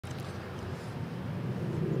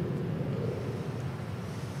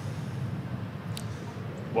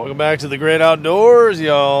Welcome back to the great outdoors,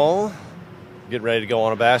 y'all. Getting ready to go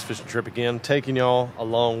on a bass fishing trip again. Taking y'all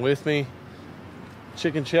along with me.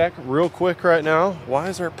 Chicken check real quick right now. Why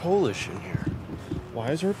is our Polish in here? Why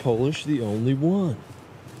is our Polish the only one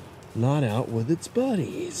not out with its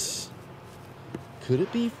buddies? Could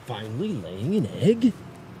it be finally laying an egg?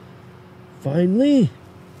 Finally?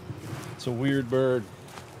 It's a weird bird.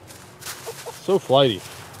 So flighty.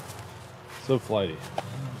 So flighty.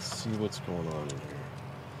 Let's see what's going on in here.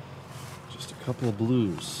 Just a couple of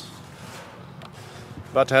blues.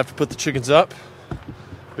 About to have to put the chickens up.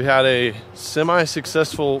 We had a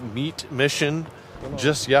semi-successful meat mission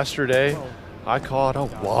just yesterday. I caught a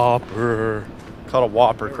whopper. Caught a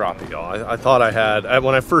whopper crappie, y'all. I thought I had,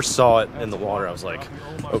 when I first saw it in the water, I was like,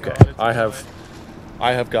 okay, I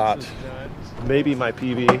have got maybe my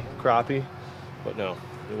PB crappie, but no,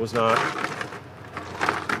 it was not.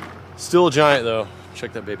 Still a giant though.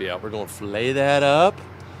 Check that baby out. We're going to fillet that up.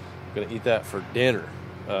 We're going to eat that for dinner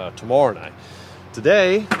tomorrow night.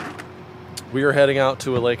 Today, we are heading out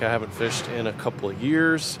to a lake I haven't fished in a couple of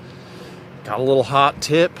years. Got a little hot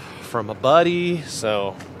tip from a buddy,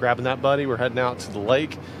 so grabbing that buddy, we're heading out to the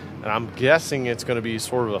lake, and I'm guessing it's going to be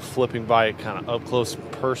sort of a flipping bite, kind of up close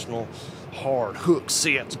and personal, hard hook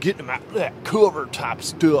sets, getting them out of that cover type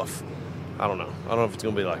stuff. I don't know if it's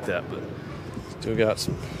going to be like that, but still got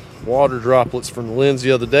some water droplets from the lens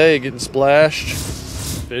the other day getting splashed.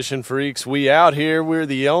 Fishing freaks, we out here. We're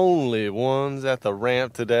the only ones at the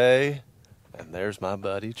ramp today. And there's my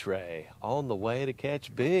buddy Trey on the way to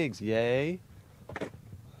catch bigs, yay.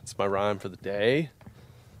 That's my rhyme for the day.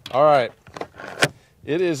 All right,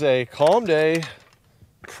 it is a calm day,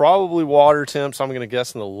 probably water temps, I'm gonna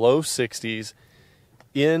guess in the low 60s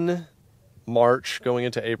in March going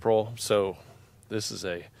into April. So this is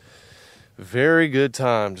a very good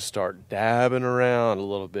time to start dabbing around a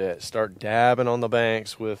little bit. Start dabbing on the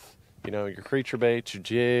banks with, your creature baits, your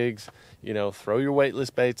jigs, throw your weightless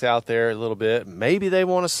baits out there a little bit. Maybe they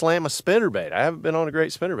want to slam a spinnerbait. I haven't been on a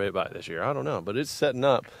great spinnerbait bite this year. I don't know, but it's setting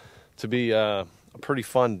up to be a pretty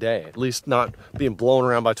fun day. At least not being blown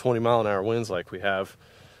around by 20-mile-an-hour winds like we have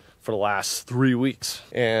for the last 3 weeks.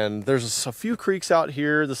 And there's a few creeks out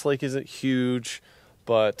here. This lake isn't huge,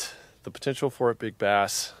 but the potential for a big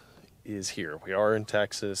bass is here. We are in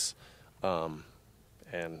Texas, and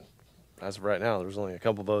as of right now, there's only a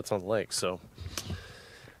couple boats on the lake, so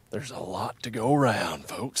there's a lot to go around,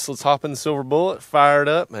 folks. Let's hop in the Silver Bullet, fire it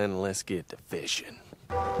up, and let's get to fishing.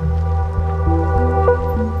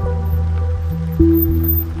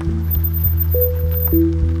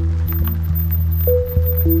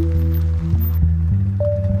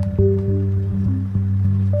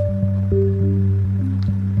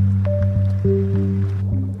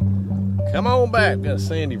 Come on back, got a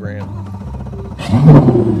sandy ramp.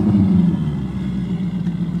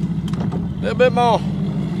 A little bit more.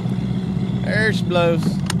 There she blows.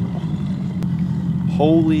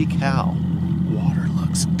 Holy cow, water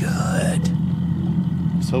looks good.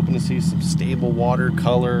 I was hoping to see some stable water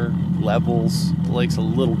color levels. The lake's a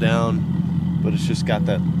little down, but it's just got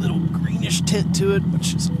that little greenish tint to it,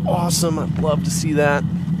 which is awesome. I'd love to see that.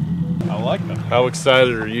 I like them. How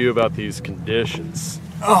excited are you about these conditions?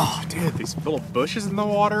 Oh, dude, these little bushes in the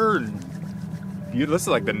water, and this is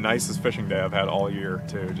like the nicest fishing day I've had all year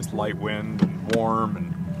too. Just light wind and warm,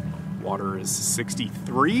 and water is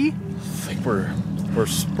 63. I think we're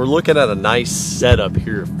looking at a nice setup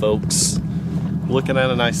here, folks. Looking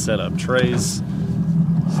at a nice setup. Trey's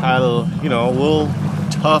had a little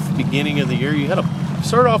tough beginning of the year. You had to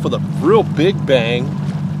start off with a real big bang,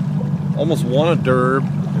 almost won a derb,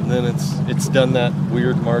 and then it's done that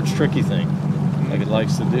weird March tricky thing like it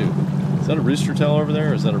likes to do. Is that a rooster tail over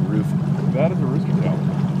there, or is that a roof? That is a rooster tail.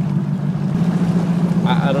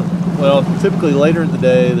 I don't. Well, typically later in the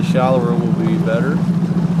day, the shallower will be better.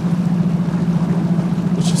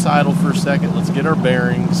 Let's just idle for a second. Let's get our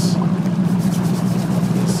bearings.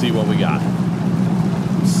 Let's see what we got.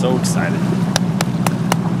 I'm so excited.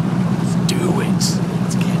 Let's do it.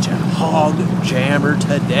 Let's catch a hog jammer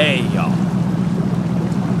today, y'all.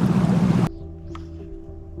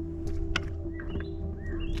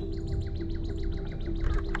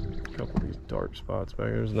 Dark spots back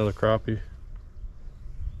here. There's another crappie.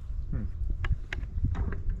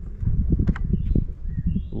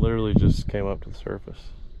 Literally just came up to the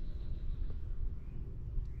surface.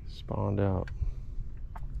 Spawned out.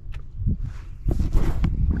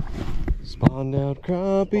 Spawned out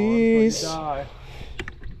crappies.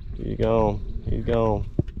 He's gone. He's gone.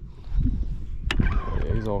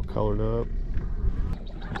 Yeah, he's all colored up.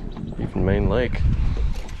 Even Main Lake.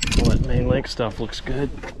 All that Main Lake stuff looks good.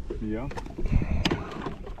 Yeah.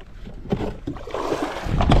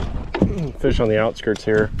 Fish on the outskirts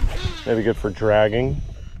here. Maybe good for dragging.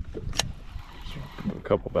 A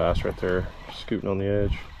couple bass right there, scooting on the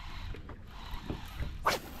edge.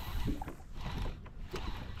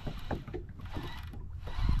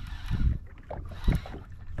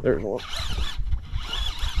 There's one.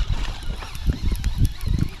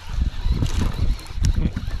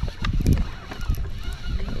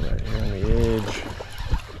 Right here on the edge.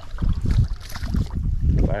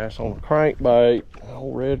 Bass on the crankbait.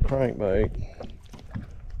 Old red crankbait.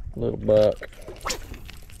 Little buck.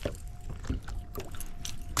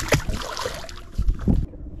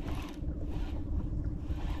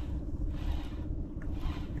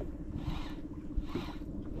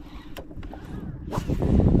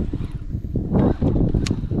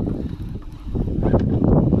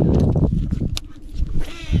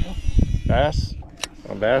 Bass?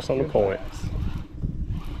 A bass on the point.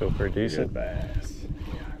 Feel pretty decent. Bass.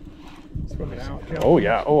 Yeah. Oh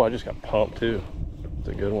yeah. Oh, I just got pumped too. It's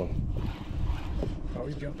a good one. Oh,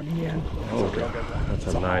 he's jumping again. Oh, that's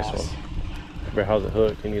a nice one. But how's it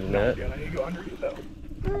hooked? You need a net? Yeah, I need to go underneath though.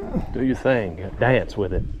 Do your thing. Dance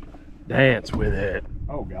with it. Dance with it.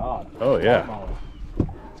 Oh God. Oh yeah.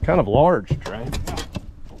 It's kind of large, Trey.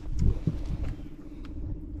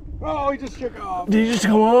 Oh, he just shook off. Did you just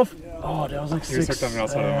come off? Yeah. Oh, that was like He was 6. hooked on the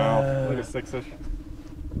outside of the mouth. Look at 6-ish.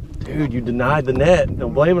 Dude, you denied the net.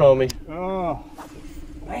 Don't blame it on me. Oh,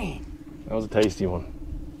 dang. That was a tasty one.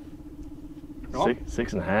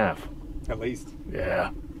 6.5. At least.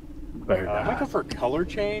 Yeah. Very I might go for a color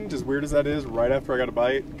change, as weird as that is, right after I got a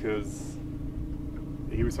bite, because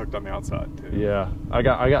he was hooked on the outside too. Yeah, I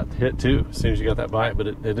got hit too as soon as you got that bite, but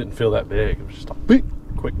it didn't feel that big. It was just a beep,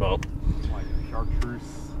 quick bump. Like a chartreuse.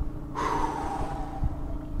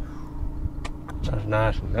 That's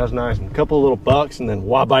nice. That's nice. A couple of little bucks, and then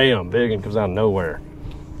wah-bam, big one comes out of nowhere.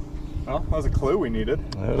 Well, that was a clue we needed.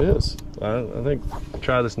 That is. I think we'll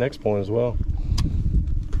try this next point as well.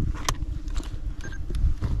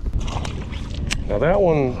 Now that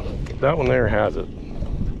one there has it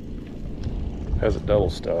double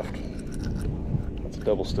stuffed. That's a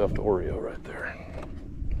double stuffed Oreo right there.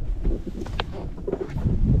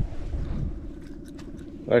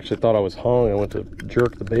 I actually thought I was hung. I went to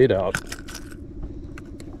jerk the bait out.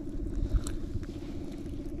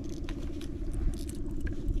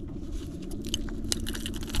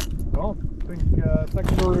 Well, I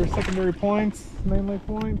think secondary points, mainly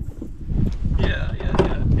points. Yeah.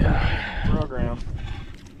 Program.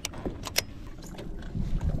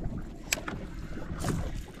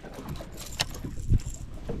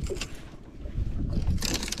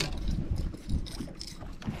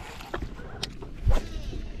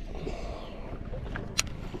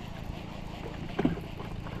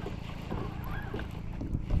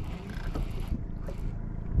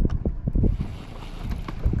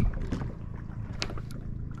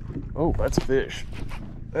 Oh, that's a fish.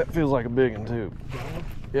 That feels like a big one too.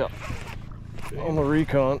 Yeah. On the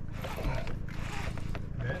recon.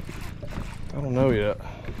 I don't know yet.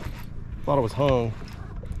 Thought it was hung.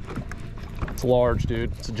 It's large,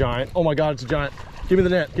 dude. It's a giant. Oh my God, it's a giant. Give me the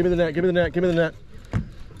net. Give me the net. Give me the net. Give me the net.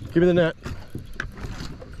 Give me the net.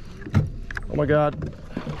 Oh my God.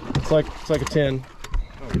 It's like a 10.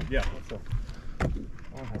 Oh yeah.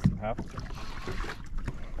 That has some half.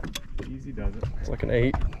 Easy does it. It's like an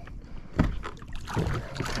 8.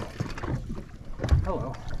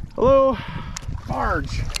 Hello. Hello.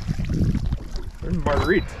 Marge. There's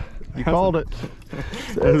Marguerite. You called it.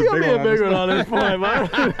 There's gonna be a big one on this point, man.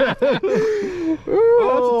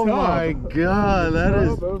 Oh my God,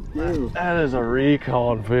 that is a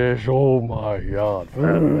recon fish. Oh my God,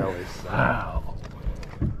 fat belly sow.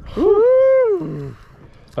 Woo!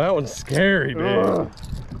 That one's scary, dude.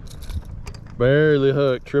 Barely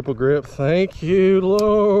hooked, triple grip. Thank you,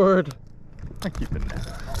 Lord. I keep the net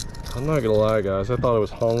out. I'm not gonna lie, guys. I thought it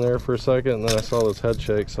was hung there for a second, and then I saw those head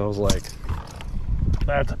shakes. So I was like,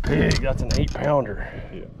 "That's a pig. That's an 8-pounder."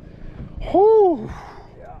 Yeah. Whew.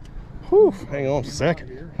 Yeah. Whew. Hang on a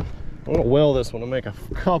second. I'm gonna well this one and make a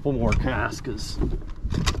couple more casts because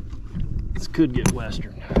this could get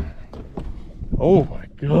western. Oh my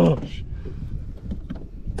gosh.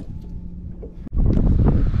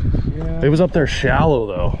 Yeah. It was up there shallow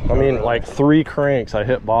though. I mean, like 3 cranks, I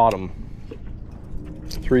hit bottom.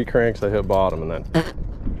 3 cranks, I hit bottom, and that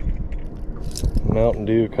Mountain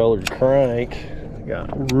Dew colored crank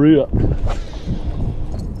got ripped.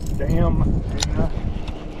 Damn.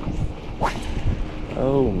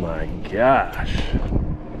 Oh my gosh.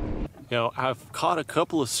 You know, I've caught a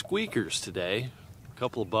couple of squeakers today, a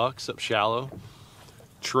couple of bucks up shallow.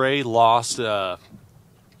 Trey lost at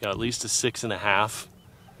least a 6.5.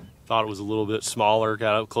 If Thought it was a little bit smaller,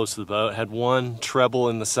 got up close to the boat, had one treble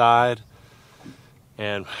in the side,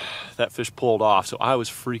 and that fish pulled off. So I was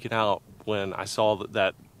freaking out when I saw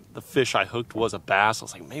that the fish I hooked was a bass. I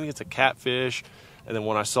was like, maybe it's a catfish. And then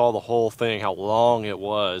when I saw the whole thing, how long it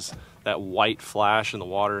was, that white flash in the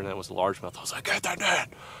water, and it was a largemouth, I was like, get that net,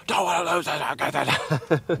 don't want to lose it, I got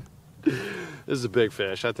that. This is a big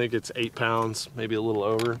fish. I think it's 8 pounds, maybe a little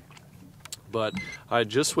over. But I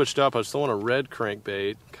just switched up. I was throwing a red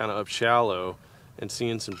crankbait, kind of up shallow, and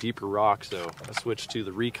seeing some deeper rocks. So I switched to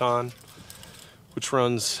the Recon, which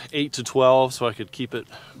runs 8 to 12, so I could keep it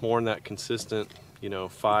more in that consistent,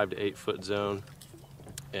 5 to 8 foot zone.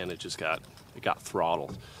 And it got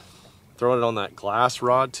throttled. Throwing it on that glass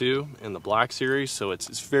rod too, in the Black Series, so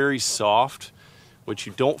it's very soft, which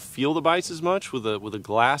you don't feel the bites as much with a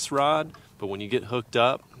glass rod. But when you get hooked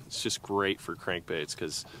up, it's just great for crankbaits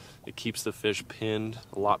because it keeps the fish pinned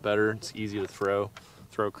a lot better. It's easy to throw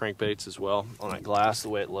crankbaits as well on that glass the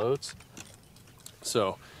way it loads.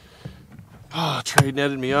 So Trade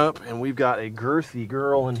netted me up, and we've got a girthy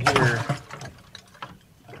girl in here.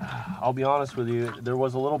 I'll be honest with you, there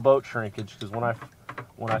was a little boat shrinkage because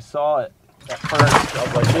when I saw it at first, I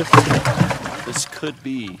was like, this could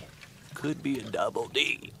be a double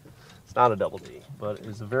D. It's not a double D, but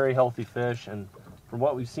it's a very healthy fish, and from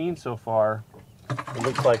what we've seen so far, it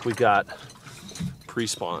looks like we've got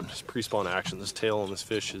pre-spawn action. This tail on this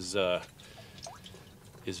fish is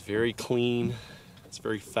very clean. It's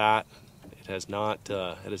very fat. It has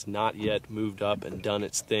not yet moved up and done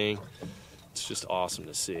its thing. It's just awesome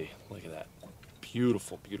to see. Look at that.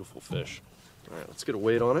 Beautiful, beautiful fish. All right, let's get a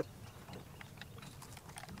weight on it.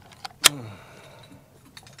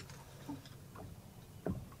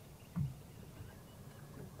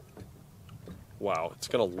 Wow, it's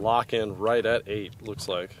gonna lock in right at 8, looks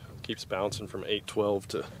like. Keeps bouncing from 812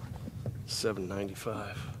 to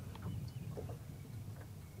 795.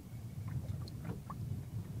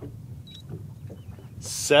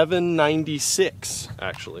 $796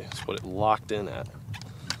 actually is what it locked in at.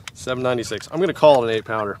 $796. I'm gonna call it an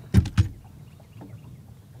 8-pounder.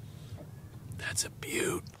 That's a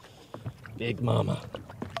beaut. Big mama.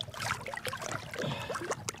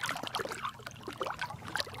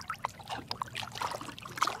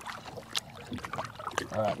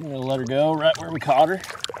 All right, I'm gonna let her go right where we caught her.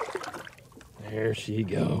 There she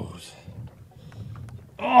goes.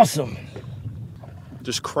 Awesome.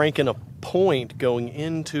 Just cranking a point going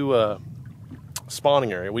into a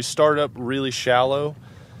spawning area. We started up really shallow,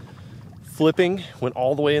 flipping, went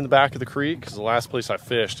all the way in the back of the creek because the last place I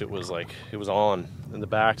fished, it was on in the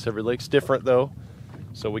backs. Every lake's different though.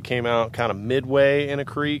 So we came out kind of midway in a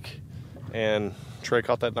creek, and Trey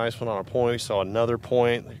caught that nice one on a point. We saw another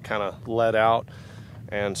point that kind of let out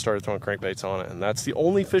and started throwing crankbaits on it. And that's the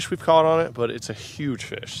only fish we've caught on it, but it's a huge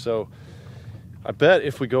fish. So I bet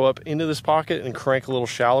if we go up into this pocket and crank a little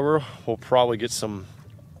shallower, we'll probably get some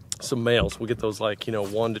males. We'll get those 1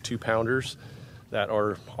 to 2 pounders that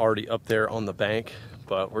are already up there on the bank.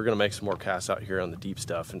 But we're gonna make some more casts out here on the deep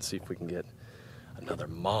stuff and see if we can get another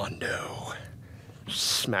mondo.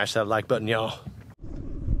 Smash that like button, y'all.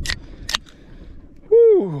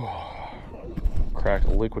 Whew. Crack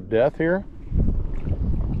a liquid death here.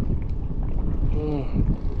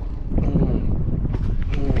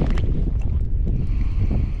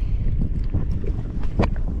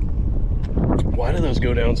 Why do those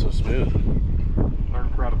go down so smooth? They're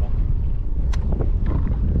incredible.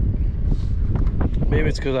 Maybe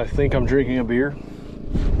it's because I think I'm drinking a beer.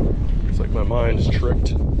 It's like my mind is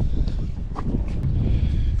tricked.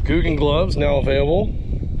 Guggen gloves now available.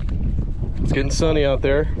 It's getting sunny out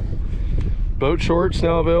there. Boat shorts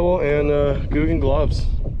now available, and Guggen gloves.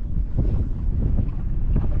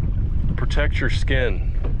 Protect your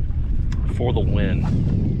skin for the win.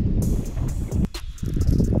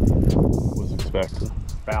 Was expected.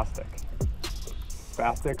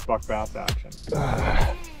 Spastic buck bass action.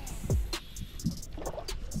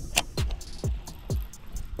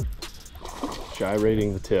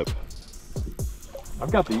 Gyrating the tip.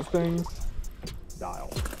 I've got these things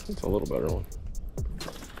dialed. It's a little better one.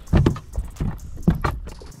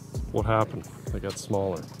 What happened? They got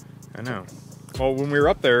smaller. I know. Well, when we were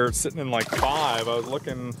up there sitting in 5, I was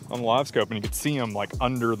looking on the live scope and you could see them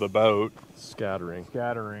under the boat. Scattering.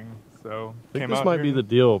 So I think this might be the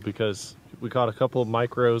deal because we caught a couple of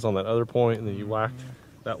micros on that other point and then you whacked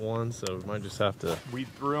that one, so we might just have to weed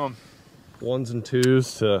through them. 1s and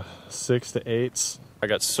 2s to 6 to 8s. I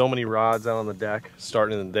got so many rods out on the deck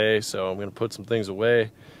starting in the day, so I'm gonna put some things away,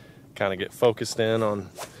 kind of get focused in on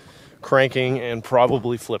cranking and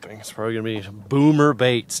probably flipping. It's probably gonna be boomer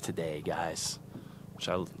baits today, guys, which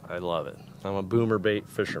I love it. I'm a boomer bait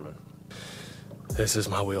fisherman. This is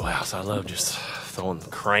my wheelhouse. I love just throwing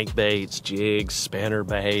crankbaits, jigs, spinner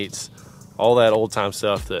baits, all that old time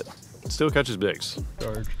stuff that still catches bigs.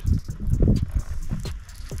 Charged.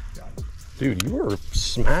 Dude, you were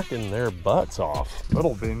smacking their butts off.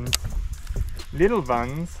 Little bins. Little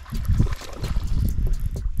ones.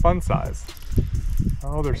 Fun size.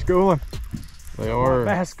 Oh, they're schooling. They are.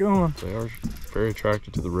 Fast schooling. They are very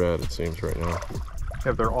attracted to the red, it seems, right now.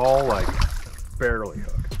 Yeah, they're all like barely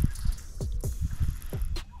hooked.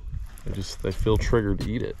 They feel triggered to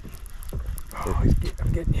eat it. Oh, I'm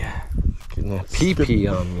getting you. Getting that pee-pee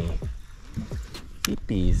on me.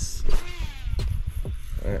 Pee-pees.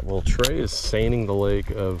 All right, well, Trey is seining the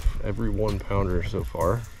lake of every 1 pounder so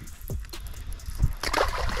far.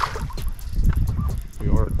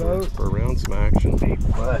 We're around some action.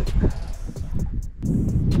 But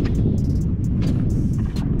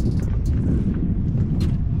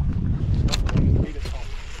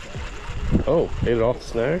oh, ate it off the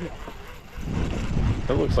snag?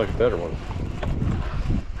 That looks like a better one.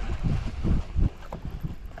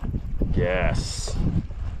 Yes.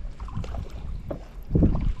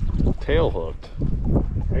 Tail hooked.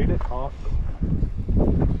 ate it off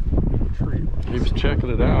the tree. He was checking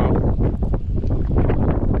it out.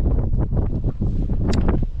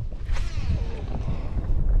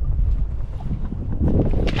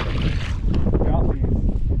 Got these.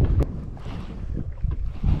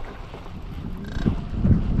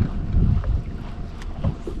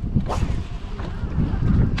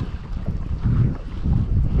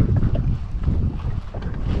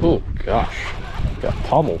 Oh gosh, got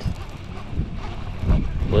pummeled.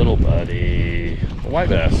 Little buddy, a white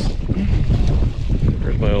bass.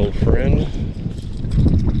 There's my old friend.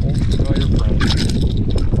 Old familiar friend.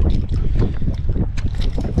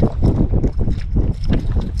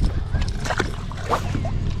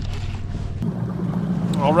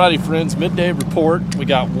 Alrighty friends, midday report. We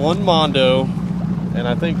got 1 mondo, and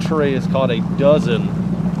I think Trey has caught a dozen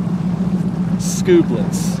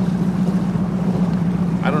scooplets.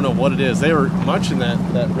 I don't know what it is. They were munching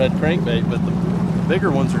that red crankbait, but the bigger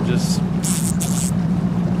ones are just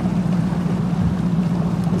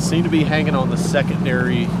seem to be hanging on the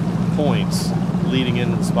secondary points leading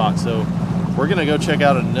into the spot. So we're gonna go check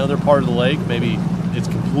out another part of the lake. Maybe it's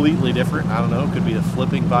completely different. I don't know. It could be a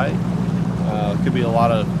flipping bite. It could be a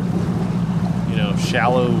lot of, you know,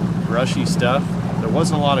 shallow, brushy stuff. There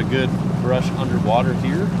wasn't a lot of good brush underwater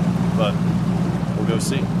here, but we'll go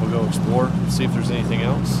see. We'll go explore, see if there's anything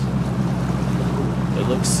else. It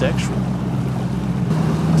looks sexual.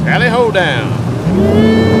 Tally ho down.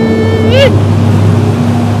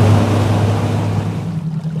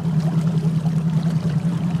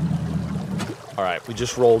 All right, we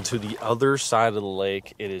just rolled to the other side of the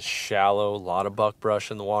lake. It is shallow, a lot of buckbrush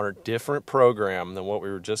in the water. Different program than what we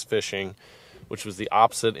were just fishing, which was the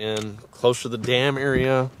opposite end, closer to the dam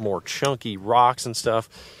area, more chunky rocks and stuff.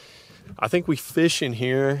 I think we fish in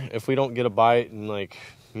here. If we don't get a bite in, like,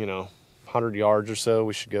 you know, 100 yards or so,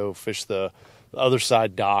 we should go fish the other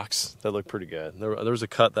side docks. That look pretty good. There was a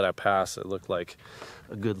cut that I passed that looked like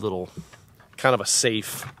a good little, kind of a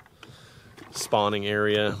safe spawning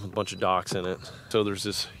area with a bunch of docks in it. So there's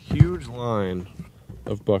this huge line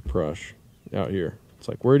of buckbrush out here. It's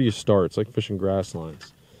like, where do you start? It's like fishing grass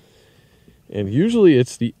lines. And usually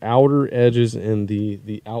it's the outer edges and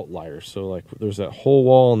the outliers. So like there's that whole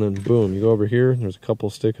wall, and then boom, you go over here, and there's a couple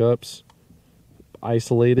stick ups,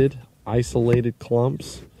 isolated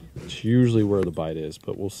clumps. It's usually where the bite is,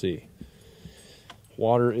 but we'll see.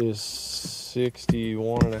 Water is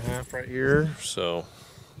 61.5 right here, so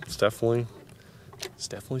it's definitely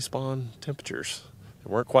spawn temperatures.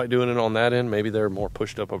 They weren't quite doing it on that end. Maybe they're more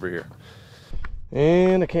pushed up over here.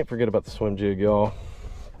 And I can't forget about the swim jig, y'all.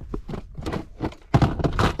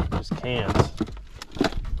 Just can't.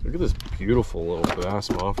 Look at this beautiful little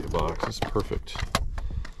Bass Mafia box. This is perfect.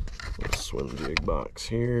 Little swim jig box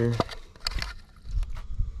here.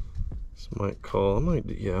 This might call, I might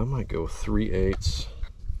go 3/8.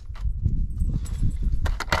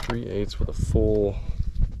 3/8 with a full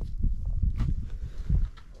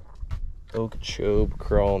Okeechobee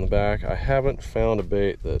crawl on the back. I haven't found a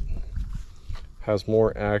bait that has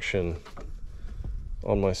more action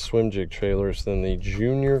on my swim jig trailers than the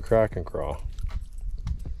Junior Crack and Crawl.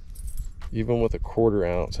 Even with a 1/4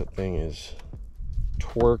 ounce, that thing is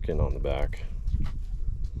twerking on the back.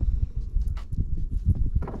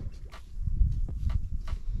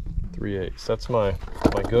 3/8. That's my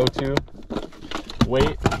go-to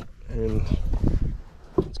weight, and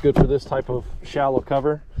it's good for this type of shallow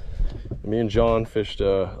cover. Me and John fished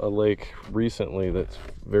a lake recently that's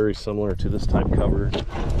very similar to this type cover.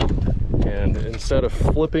 And instead of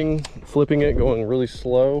flipping it, going really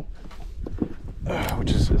slow,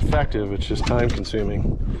 which is effective, it's just time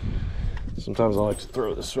consuming. Sometimes I like to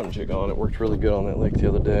throw the swim jig on. It worked really good on that lake the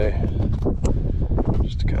other day,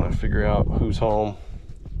 just to kind of figure out who's home,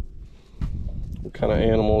 what kind of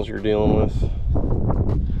animals you're dealing with.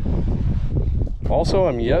 Also,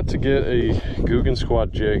 I'm yet to get a Googan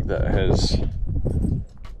Squad jig that has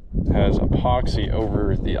epoxy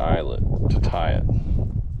over the eyelet to tie it.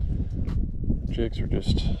 Jigs are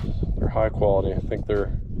just, they're high quality. I think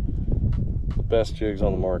they're the best jigs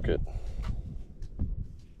on the market.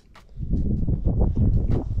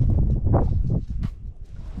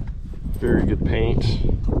 Very good paint,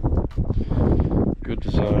 good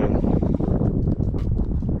design.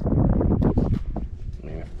 I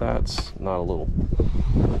mean, if that's not a little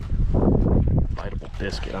biteable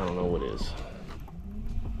biscuit, I don't know what is.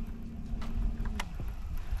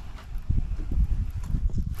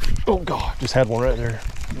 Oh God, just had one right there.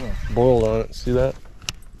 Yeah. Boiled on it, see that?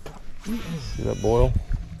 See that boil?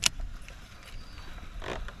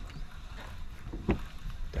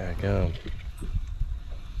 Daggum.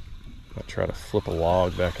 Might try to flip a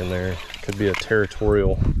log back in there. Could be a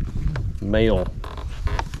territorial male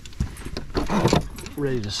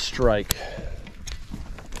ready to strike.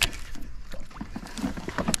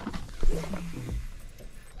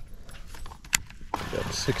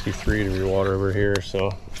 Got 63 degree water over here,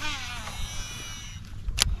 so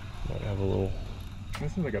might have a little.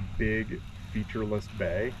 This is like a big featureless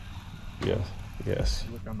bay. Yes, yes.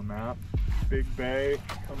 Look on the map. Big bay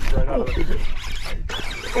comes right out of the.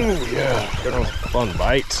 Oh yeah, good old fun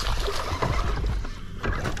bite.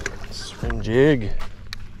 Swim jig.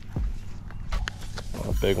 Not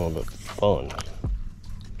a big one, but fun.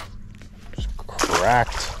 Just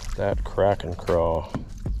cracked that crack and craw.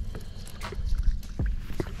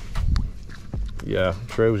 Yeah,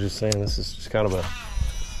 Trey was just saying this is just kind of a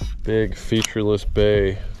big featureless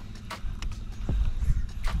bay,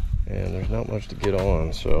 and there's not much to get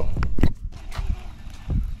on, so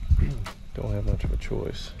don't have much of a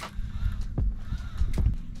choice.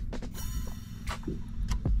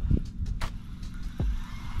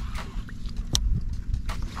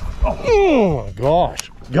 Oh my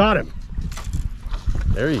gosh, got him.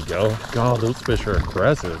 There you go. God, those fish are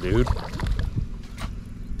aggressive, dude.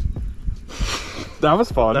 That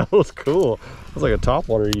was fun. That was cool. It was like a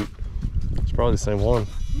topwater eat. It's probably the same one.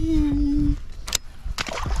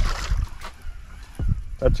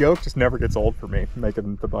 That joke just never gets old for me,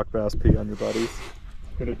 making the buck bass pee on your buddies.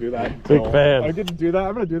 I'm gonna do that until, big fan. I'm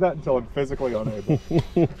gonna do that until I'm physically unable.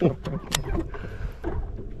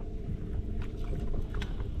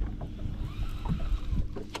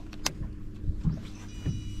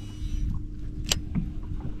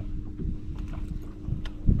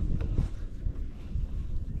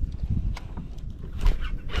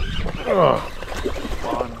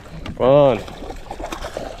 Fun.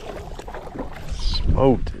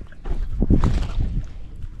 Smoked it.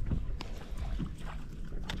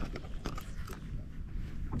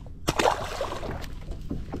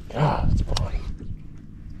 Ah, it's fun.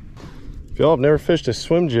 If y'all have never fished a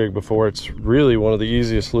swim jig before, it's really one of the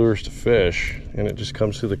easiest lures to fish, and it just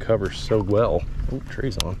comes through the cover so well. Oh,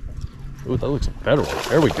 tree's on. Oh, that looks a better one.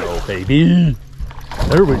 There we go, baby.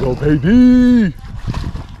 There we go, baby.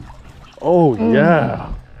 Oh,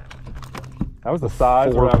 yeah. That was the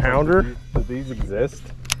size. 4-pounder. Do these exist?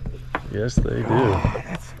 Yes, they do. Oh,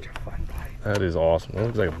 that's such a fun bite. That is awesome. That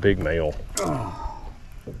looks like a big male. Oh.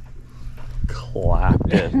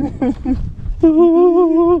 Clapped it.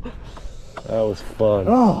 That was fun.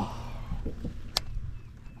 Oh.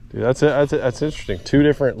 Dude, that's it. That's interesting. Two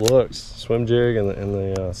different looks: swim jig and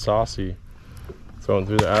the saucy. Throwing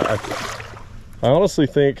through that. I honestly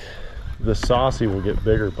think the saucy will get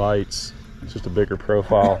bigger bites. It's just a bigger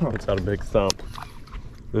profile. Puts out a big thump.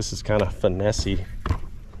 This is kind of finessey,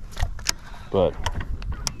 but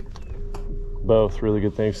both really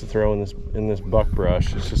good things to throw in this buck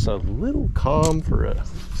brush. It's just a little calm for a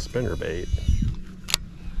spinnerbait.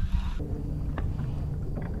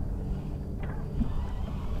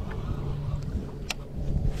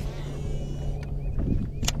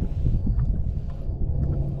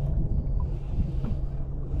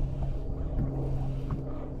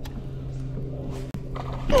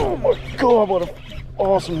 Oh my God, what an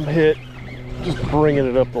awesome hit. Just bringing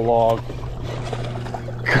it up the log.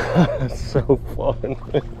 God, it's so fun.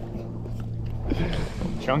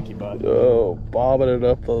 Chunky bud. Oh, bobbing it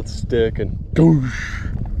up the stick and doosh.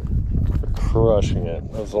 Crushing it.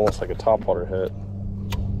 That was almost like a topwater hit.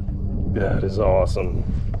 That is awesome.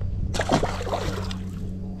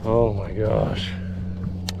 Oh my gosh.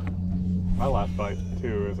 my last bite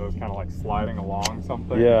too is I was kind of like sliding along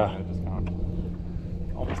something. Yeah. And it just kind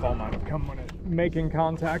of, almost all mine have come when it making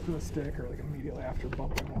contact with a stick or like immediately after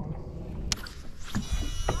bumping one.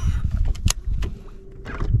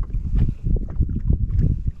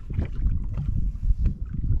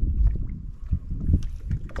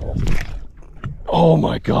 Oh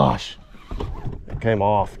my gosh. It came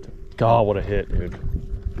off. God, what a hit, dude.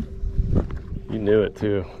 You knew it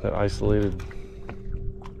too. That isolated.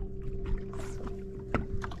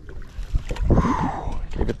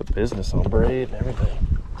 Gave it the business on braid and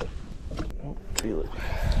everything. Oh, feel it.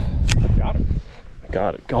 Got it. I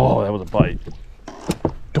got it. Oh, that was a bite.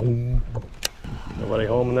 Nobody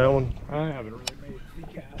home in that one? I haven't really made the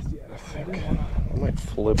cast yet. I think I might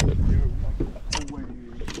flip it.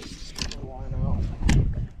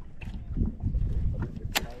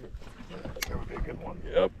 That would be a good one.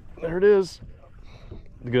 Yep, there it is.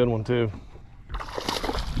 A good one too.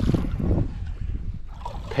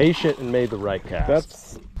 Patient and made the right cast.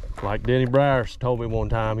 That's like Denny Browers told me one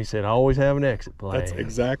time. He said, I always have an exit plan. That's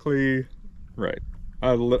exactly right.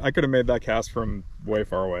 I could have made that cast from way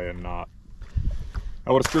far away and not.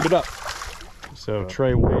 I would have screwed it up. So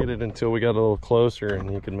Trey waited until we got a little closer and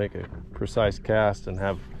he could make a precise cast and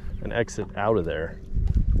have an exit out of there.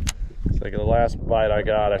 It's like the last bite I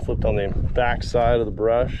got, I flipped on the back side of the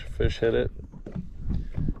brush, fish hit it,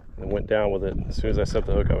 and went down with it. As soon as I set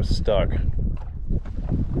the hook, I was stuck.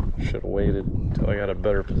 Should have waited until I got a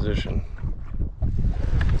better position.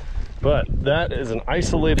 But that is an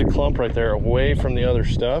isolated clump right there away from the other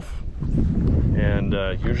stuff. And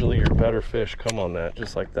usually your better fish come on that,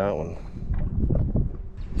 just like that one.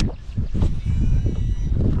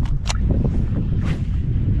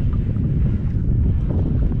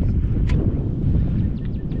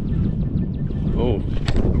 Oh.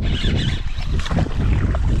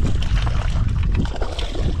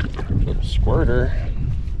 Little squirter.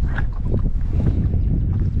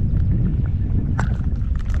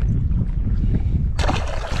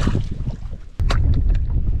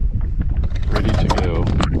 Ready to go.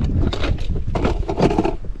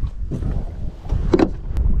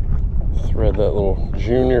 Thread that little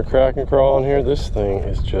junior crack and crawl in here. This thing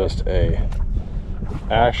is just a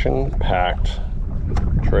action-packed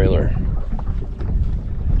trailer.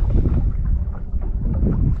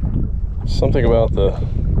 Something about the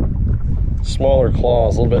smaller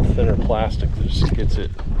claws, a little bit thinner plastic that just gets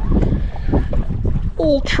it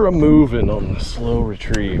ultra moving on the slow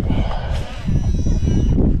retrieve.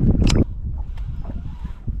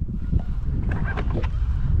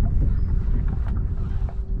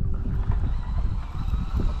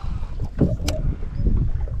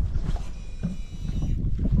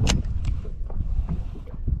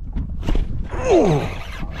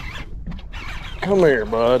 Come here,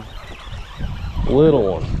 bud.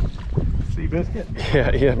 Little one. Sea biscuit?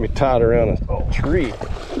 Yeah, he had me tied around a tree.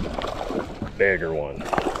 Bigger one.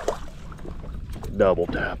 Double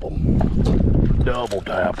tap him. Double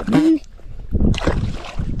tap him.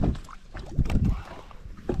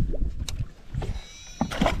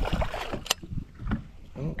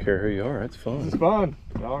 I don't care who you are, it's fun. It's fun.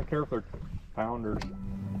 I don't care if they're pounders.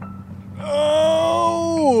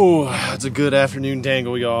 Oh, that's a good afternoon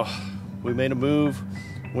dangle, y'all. We made a move,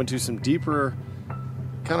 went to some deeper,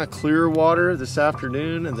 kind of clear water this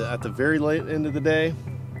afternoon, and at the very late end of the day,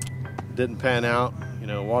 didn't pan out. You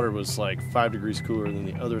know, water was like 5 degrees cooler than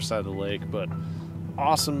the other side of the lake, but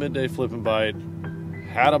awesome midday flipping bite.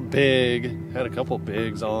 Had a couple of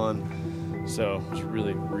bigs on, so it was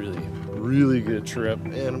really, really, really good trip,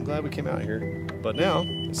 and I'm glad we came out here. But now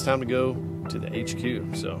it's time to go to the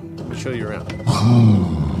HQ, so let me show you around.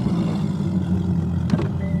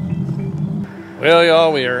 Well,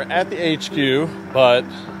 y'all, we are at the HQ, but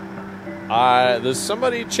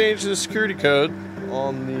somebody changed the security code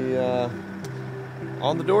on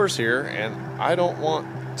the doors here, and I don't want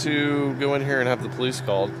to go in here and have the police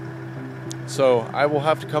called, so I will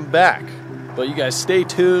have to come back. But you guys stay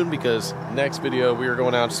tuned, because next video we are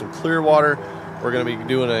going out to some clear water. We're going to be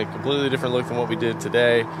doing a completely different look than what we did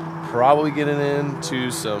today. Probably getting into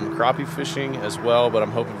some crappie fishing as well, but I'm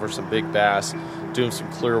hoping for some big bass, doing some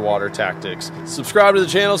clear water tactics. Subscribe to the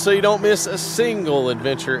channel so you don't miss a single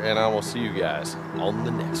adventure, and I will see you guys on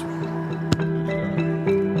the next one.